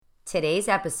Today's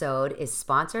episode is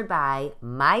sponsored by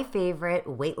my favorite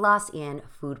weight loss and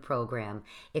food program.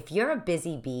 If you're a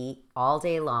busy bee all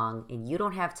day long and you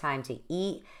don't have time to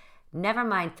eat, never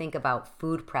mind think about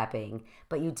food prepping,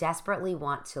 but you desperately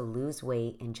want to lose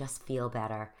weight and just feel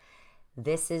better,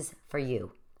 this is for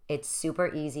you. It's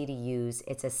super easy to use.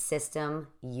 It's a system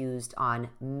used on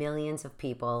millions of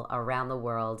people around the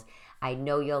world. I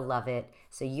know you'll love it,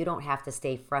 so you don't have to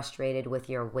stay frustrated with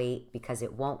your weight because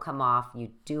it won't come off. You're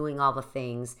doing all the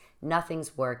things,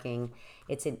 nothing's working.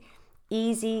 It's an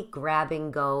easy grab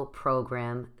and go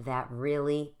program that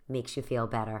really makes you feel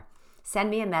better.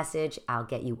 Send me a message. I'll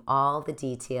get you all the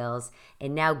details.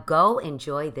 And now go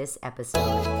enjoy this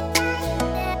episode.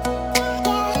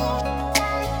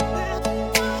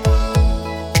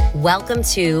 Welcome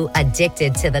to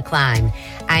Addicted to the Climb.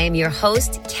 I am your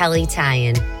host, Kelly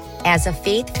Tyan. As a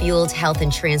faith-fueled health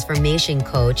and transformation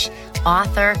coach,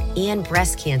 author, and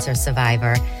breast cancer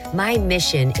survivor, my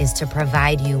mission is to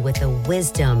provide you with the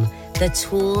wisdom, the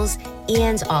tools,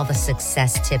 and all the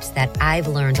success tips that I've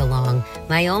learned along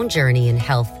my own journey in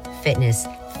health, fitness,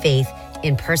 faith,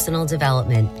 and personal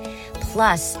development.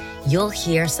 Plus, you'll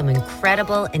hear some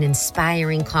incredible and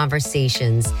inspiring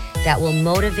conversations that will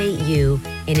motivate you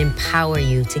and empower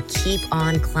you to keep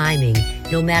on climbing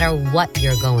no matter what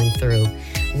you're going through.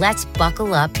 Let's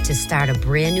buckle up to start a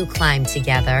brand new climb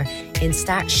together and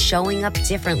start showing up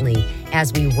differently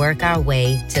as we work our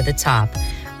way to the top.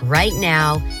 Right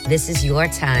now, this is your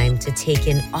time to take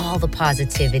in all the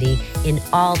positivity and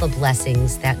all the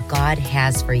blessings that God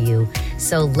has for you.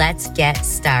 So let's get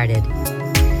started.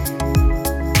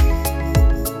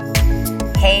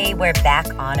 Hey, we're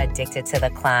back on Addicted to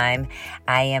the Climb.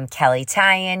 I am Kelly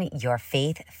Tyan, your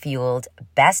faith-fueled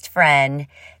best friend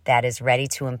that is ready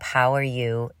to empower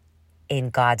you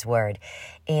in God's Word.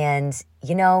 And,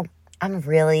 I'm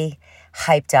really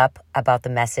hyped up about the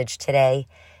message today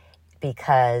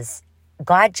because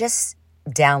God just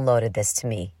downloaded this to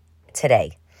me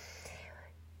today.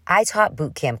 I taught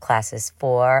boot camp classes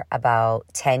for about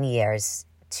 10 years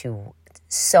to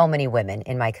so many women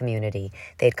in my community.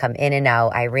 They'd come in and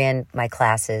out. I ran my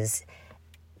classes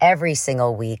every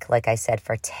single week, like I said,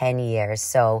 for 10 years.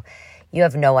 So you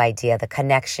have no idea the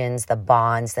connections, the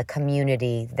bonds, the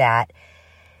community that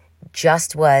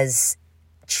just was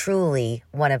truly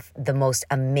one of the most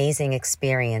amazing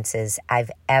experiences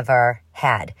I've ever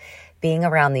had. Being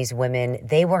around these women,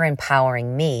 they were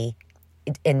empowering me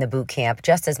in the boot camp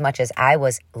just as much as I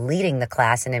was leading the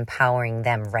class and empowering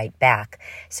them right back.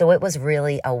 So it was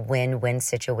really a win-win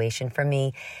situation for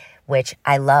me, which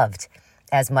I loved.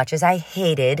 As much as I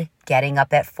hated getting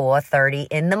up at 4:30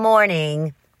 in the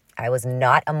morning, I was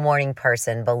not a morning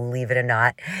person, believe it or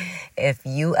not. If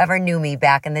you ever knew me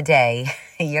back in the day,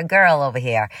 your girl over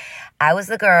here, I was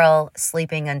the girl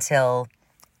sleeping until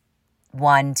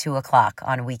 1, 2 o'clock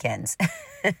on weekends.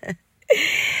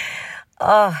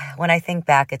 Oh, when I think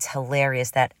back, it's hilarious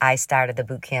that I started the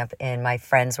boot camp and my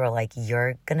friends were like,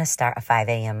 you're going to start a 5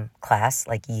 a.m. class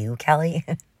like you, Kelly?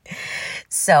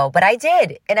 But I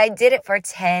did. And I did it for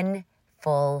 10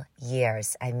 full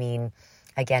years. I mean,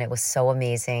 again, it was so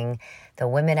amazing. The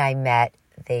women I met,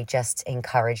 they just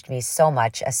encouraged me so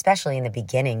much, especially in the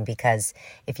beginning, because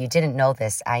if you didn't know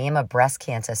this, I am a breast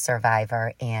cancer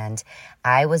survivor and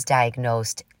I was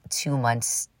diagnosed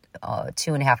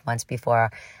 2.5 months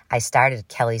before I started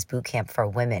Kelly's Boot Camp for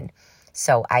Women.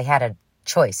 So I had a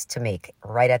choice to make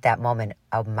right at that moment.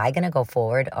 Am I going to go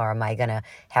forward or am I going to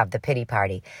have the pity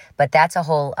party? But that's a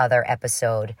whole other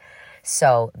episode.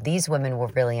 So these women were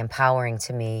really empowering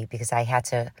to me because I had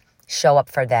to show up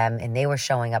for them and they were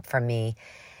showing up for me.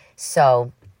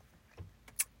 So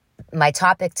my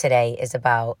topic today is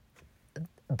about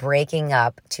breaking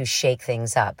up to shake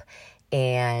things up.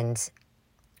 And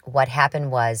what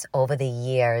happened was over the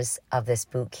years of this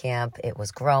boot camp, it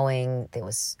was growing. There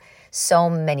was so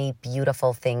many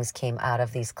beautiful things came out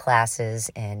of these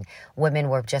classes and women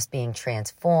were just being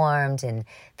transformed in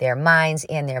their minds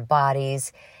and their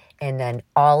bodies. And then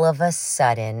all of a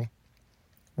sudden,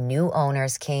 new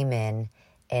owners came in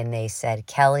and they said,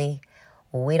 Kelly,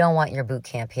 we don't want your boot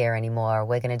camp here anymore.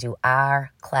 We're going to do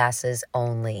our classes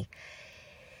only.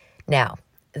 Now,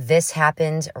 this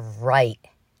happened right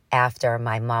after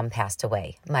my mom passed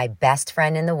away. My best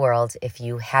friend in the world, if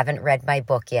you haven't read my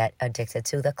book yet, Addicted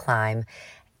to the Climb,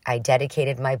 I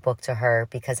dedicated my book to her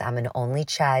because I'm an only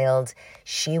child.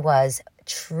 She was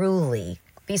truly,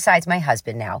 besides my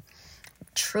husband now,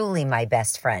 truly my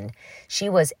best friend. She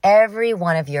was every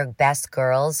one of your best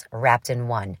girls wrapped in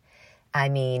one. I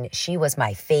mean, she was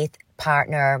my faith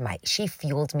partner. She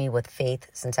fueled me with faith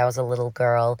since I was a little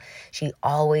girl. She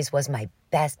always was my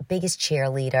biggest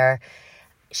cheerleader.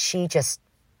 she just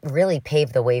really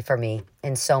paved the way for me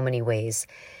in so many ways.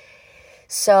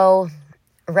 So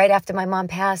right after my mom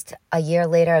passed, a year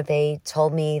later, they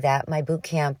told me that my boot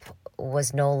camp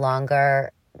was no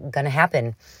longer going to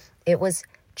happen. It was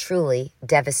truly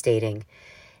devastating.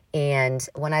 And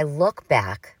when I look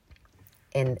back,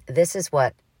 and this is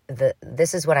what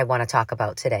I want to talk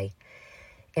about today,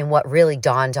 and what really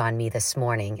dawned on me this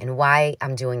morning, and why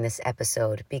I'm doing this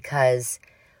episode, because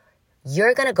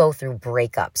you're going to go through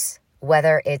breakups,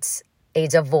 whether it's a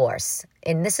divorce,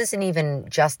 and this isn't even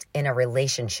just in a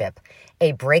relationship,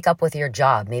 a breakup with your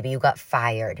job. Maybe you got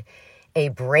fired, a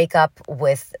breakup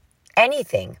with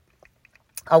anything,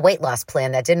 a weight loss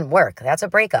plan that didn't work. That's a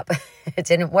breakup. It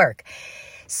didn't work.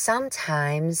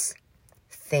 Sometimes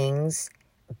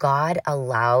God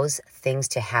allows things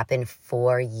to happen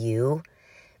for you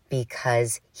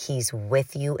because he's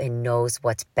with you and knows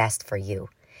what's best for you.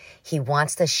 He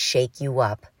wants to shake you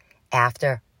up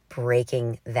after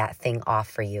breaking that thing off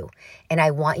for you. And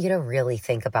I want you to really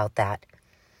think about that.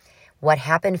 What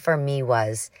happened for me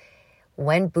was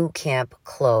when boot camp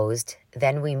closed,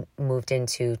 then we moved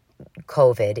into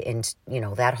COVID and,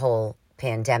 that whole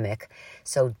pandemic.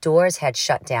 So doors had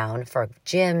shut down for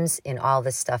gyms and all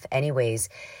this stuff anyways.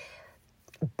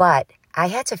 But I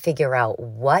had to figure out,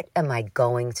 what am I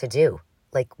going to do?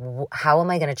 Like, how am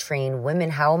I going to train women?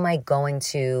 How am I going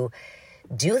to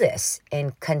do this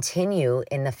and continue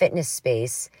in the fitness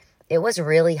space? It was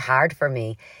really hard for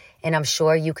me. And I'm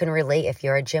sure you can relate if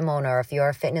you're a gym owner, if you're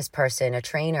a fitness person, a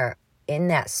trainer in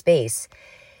that space.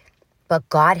 But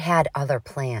God had other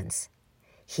plans.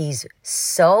 He's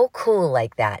so cool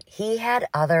like that. He had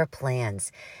other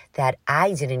plans that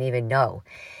I didn't even know.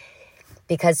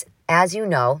 Because as you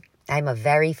know, I'm a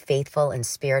very faithful and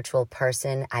spiritual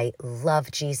person. I love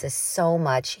Jesus so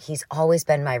much. He's always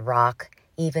been my rock,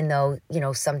 even though,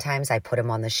 sometimes I put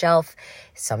him on the shelf.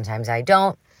 Sometimes I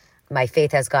don't. My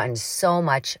faith has gotten so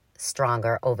much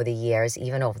stronger over the years,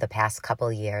 even over the past couple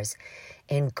of years.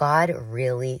 And God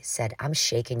really said, I'm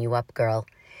shaking you up, girl.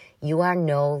 You are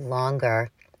no longer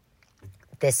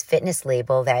this fitness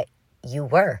label that you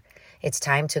were. It's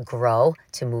time to grow,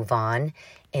 to move on,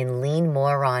 and lean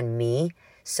more on me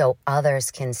so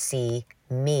others can see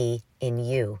me in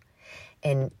you.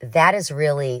 And that is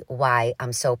really why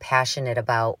I'm so passionate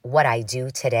about what I do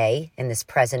today in this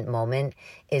present moment,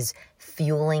 is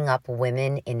fueling up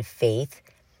women in faith,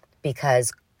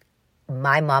 because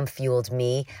my mom fueled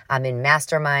me. I'm in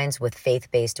masterminds with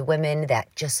faith-based women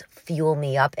that just fuel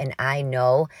me up. And I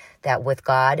know that with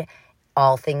God,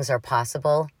 all things are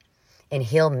possible, and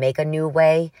he'll make a new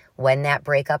way when that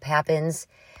breakup happens.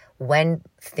 When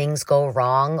things go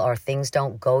wrong or things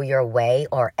don't go your way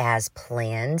or as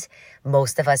planned,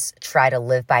 most of us try to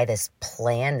live by this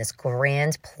plan, this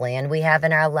grand plan we have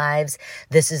in our lives.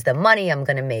 This is the money I'm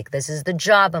going to make. This is the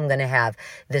job I'm going to have.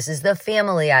 This is the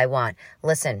family I want.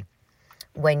 Listen,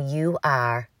 when you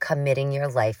are committing your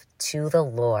life to the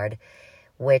Lord,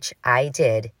 which I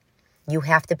did, you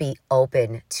have to be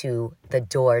open to the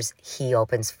doors he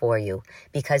opens for you,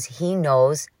 because he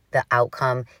knows the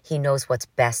outcome. He knows what's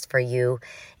best for you.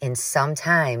 And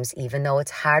sometimes, even though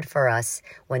it's hard for us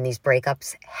when these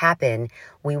breakups happen,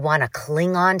 we want to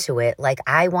cling on to it. Like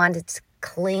I wanted to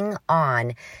cling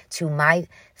on to my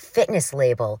fitness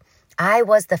label. I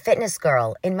was the fitness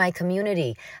girl in my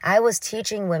community. I was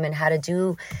teaching women how to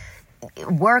do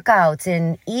workouts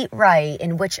and eat right,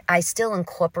 in which I still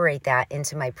incorporate that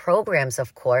into my programs,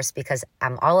 of course, because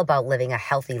I'm all about living a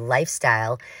healthy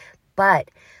lifestyle. But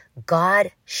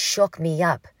God shook me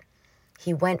up.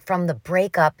 He went from the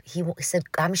breakup. He said,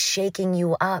 I'm shaking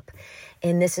you up.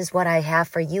 And this is what I have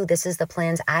for you. This is the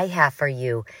plans I have for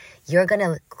you. You're going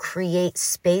to create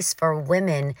space for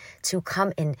women to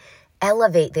come and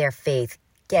elevate their faith,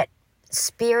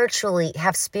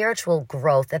 have spiritual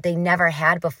growth that they never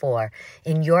had before.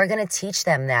 And you're going to teach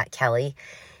them that, Kelly.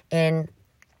 And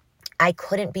I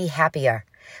couldn't be happier.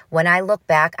 When I look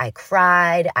back, I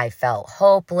cried. I felt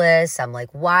hopeless. I'm like,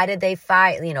 why did they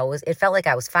fire? It felt like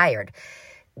I was fired.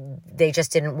 They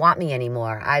just didn't want me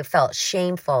anymore. I felt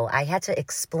shameful. I had to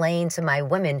explain to my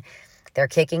women, they're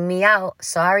kicking me out.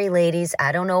 Sorry, ladies.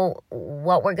 I don't know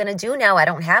what we're going to do now. I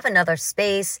don't have another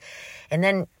space. And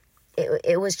then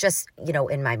it was just,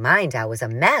 in my mind, I was a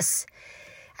mess.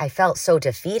 I felt so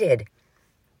defeated,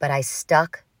 but I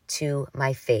stuck to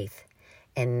my faith.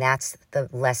 And that's the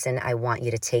lesson I want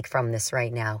you to take from this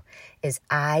right now, is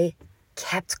I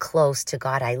kept close to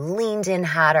God. I leaned in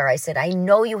harder. I said, I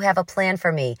know you have a plan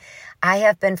for me. I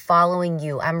have been following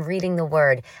you. I'm reading the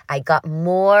word. I got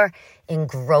more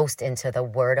engrossed into the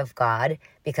word of God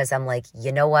because I'm like,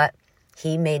 you know what?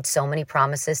 He made so many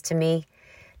promises to me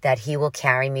that he will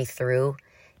carry me through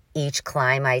each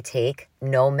climb I take,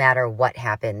 no matter what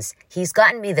happens. He's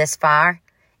gotten me this far,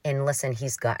 and listen,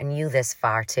 he's gotten you this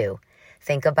far too.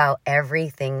 Think about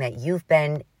everything that you've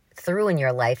been through in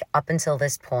your life up until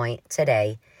this point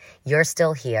today. You're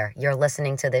still here. You're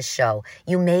listening to this show.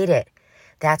 You made it.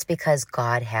 That's because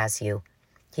God has you.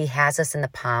 He has us in the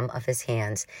palm of his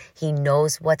hands. He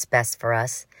knows what's best for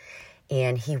us,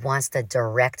 and he wants to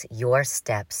direct your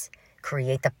steps,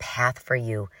 create the path for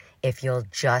you if you'll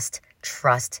just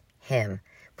trust him.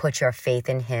 Put your faith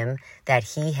in him that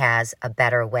he has a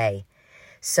better way.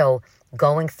 So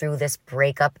going through this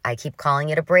breakup, I keep calling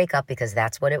it a breakup because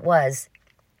that's what it was.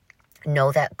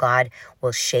 Know that God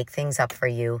will shake things up for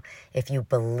you if you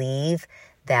believe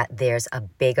that there's a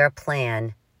bigger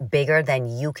plan, bigger than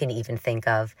you can even think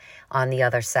of, on the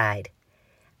other side.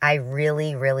 I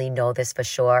really, really know this for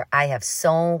sure. I have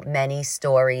so many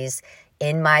stories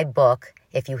in my book.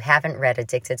 If you haven't read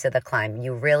Addicted to the Climb,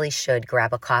 you really should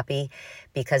grab a copy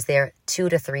because they're 2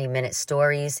 to 3 minute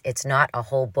stories. It's not a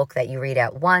whole book that you read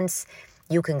at once.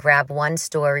 You can grab one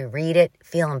story, read it,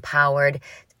 feel empowered.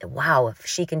 Wow, if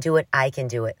she can do it, I can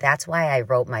do it. That's why I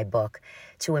wrote my book,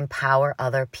 to empower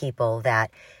other people that,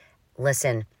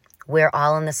 listen, we're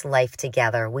all in this life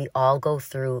together. We all go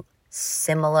through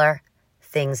similar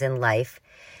things in life.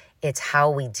 It's how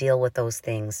we deal with those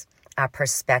things, our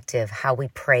perspective, how we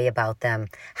pray about them,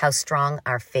 how strong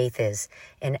our faith is.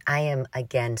 And I am,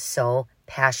 again, so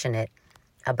passionate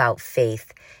about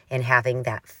faith and having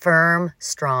that firm,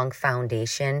 strong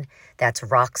foundation that's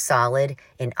rock solid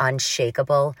and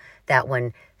unshakable, that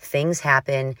when things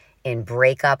happen in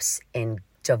breakups, in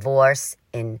divorce,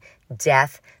 in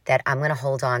death, that I'm going to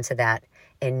hold on to that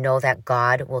and know that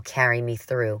God will carry me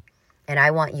through. And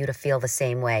I want you to feel the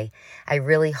same way. I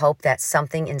really hope that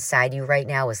something inside you right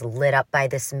now is lit up by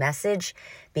this message,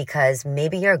 because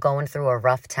maybe you're going through a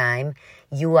rough time.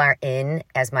 You are in,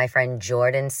 as my friend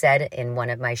Jordan said in one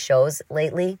of my shows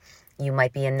lately, you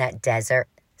might be in that desert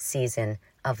season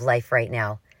of life right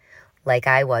now, like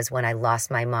I was when I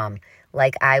lost my mom,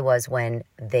 like I was when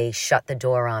they shut the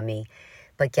door on me.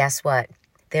 But guess what?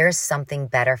 There's something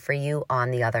better for you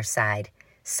on the other side.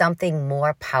 Something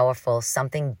more powerful,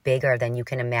 something bigger than you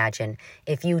can imagine.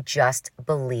 If you just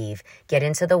believe, get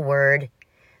into the Word,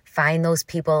 find those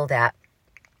people that,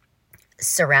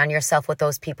 surround yourself with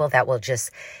those people that will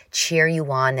just cheer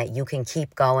you on, that you can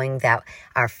keep going, that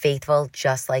are faithful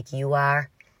just like you are.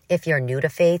 If you're new to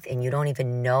faith and you don't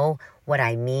even know what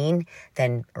I mean,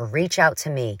 then reach out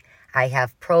to me. I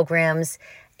have programs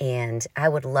and I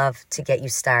would love to get you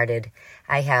started.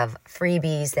 I have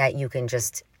freebies that you can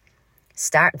just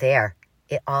start there.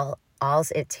 All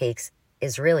it takes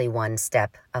is really one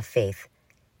step of faith.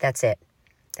 That's it.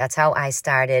 That's how I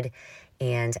started,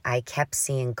 and I kept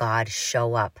seeing God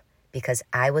show up because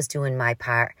I was doing my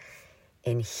part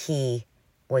and he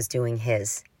was doing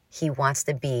his. He wants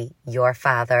to be your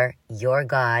Father, your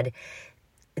God,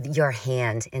 your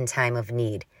hand in time of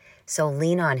need. So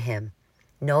lean on him.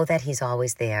 Know that he's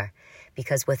always there,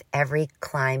 because with every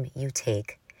climb you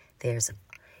take,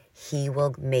 he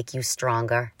will make you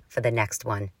stronger for the next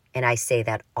one. And I say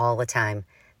that all the time.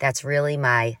 That's really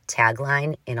my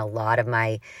tagline in a lot of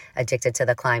my Addicted to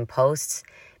the Climb posts,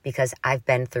 because I've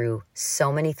been through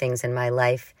so many things in my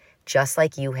life, just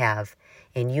like you have.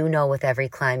 And you know, with every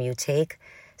climb you take,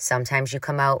 sometimes you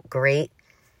come out great.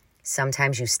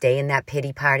 Sometimes you stay in that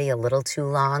pity party a little too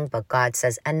long, but God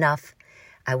says, enough.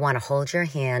 I want to hold your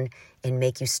hand and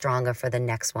make you stronger for the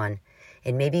next one.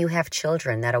 And maybe you have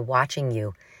children that are watching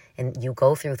you and you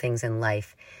go through things in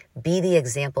life. Be the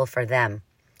example for them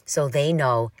so they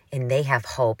know and they have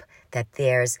hope that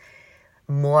there's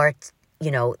more,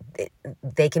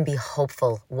 they can be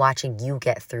hopeful watching you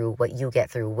get through what you get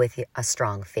through with a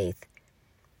strong faith.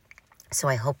 So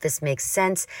I hope this makes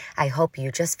sense. I hope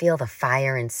you just feel the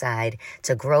fire inside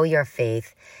to grow your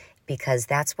faith, because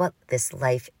that's what this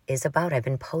life is about. I've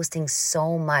been posting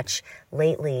so much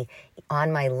lately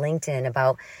on my LinkedIn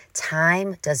about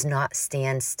time does not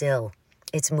stand still.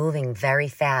 It's moving very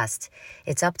fast.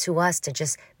 It's up to us to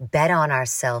just bet on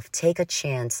ourselves, take a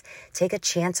chance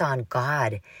on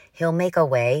God. He'll make a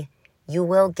way. You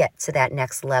will get to that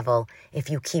next level if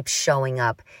you keep showing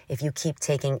up, if you keep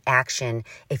taking action,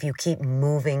 if you keep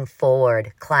moving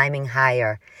forward, climbing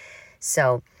higher.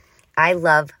 So I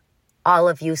love all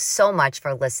of you so much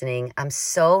for listening. I'm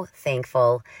so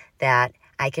thankful that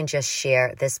I can just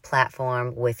share this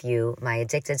platform with you, my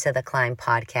Addicted to the Climb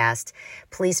podcast.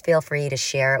 Please feel free to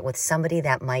share it with somebody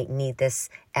that might need this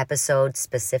episode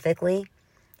specifically.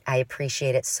 I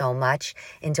appreciate it so much.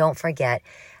 And don't forget,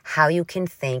 how you can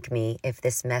thank me if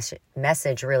this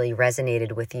message really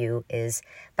resonated with you is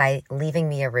by leaving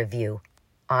me a review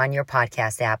on your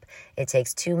podcast app. It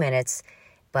takes 2 minutes,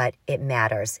 but it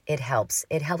matters. It helps.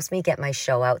 It helps me get my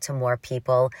show out to more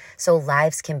people so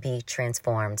lives can be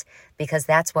transformed, because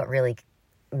that's what really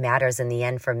matters in the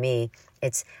end for me.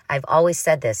 I've always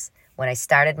said this when I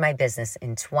started my business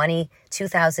in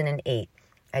 2008.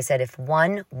 I said, if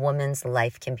one woman's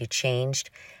life can be changed,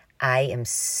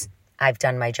 I've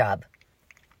done my job.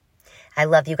 I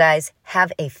love you guys.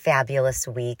 Have a fabulous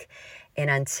week. And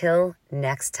until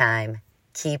next time,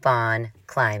 keep on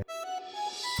climbing.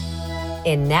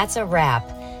 And that's a wrap.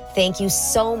 Thank you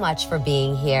so much for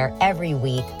being here every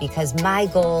week, because my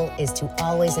goal is to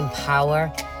always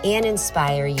empower and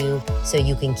inspire you so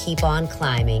you can keep on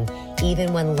climbing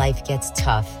even when life gets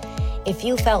tough. If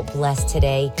you felt blessed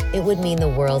today, it would mean the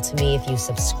world to me if you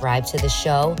subscribe to the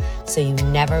show so you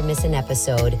never miss an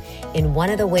episode. And one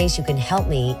of the ways you can help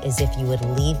me is if you would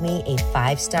leave me a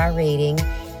 5-star rating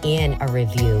and a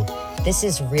review. This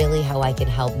is really how I can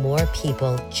help more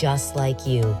people just like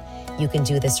you. You can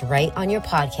do this right on your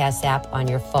podcast app on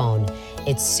your phone.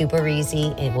 It's super easy.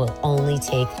 It will only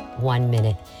take 1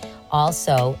 minute.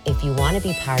 Also, if you want to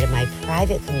be part of my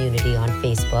private community on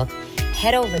Facebook,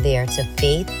 head over there to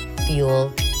Faith,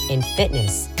 Fuel, and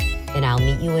Fitness, and I'll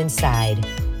meet you inside.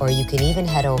 Or you can even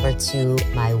head over to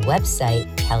my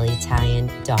website,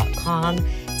 kellytyan.com,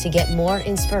 to get more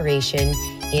inspiration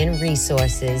and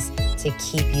resources to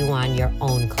keep you on your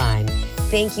own climb.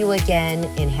 Thank you again,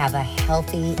 and have a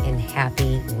healthy and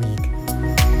happy week.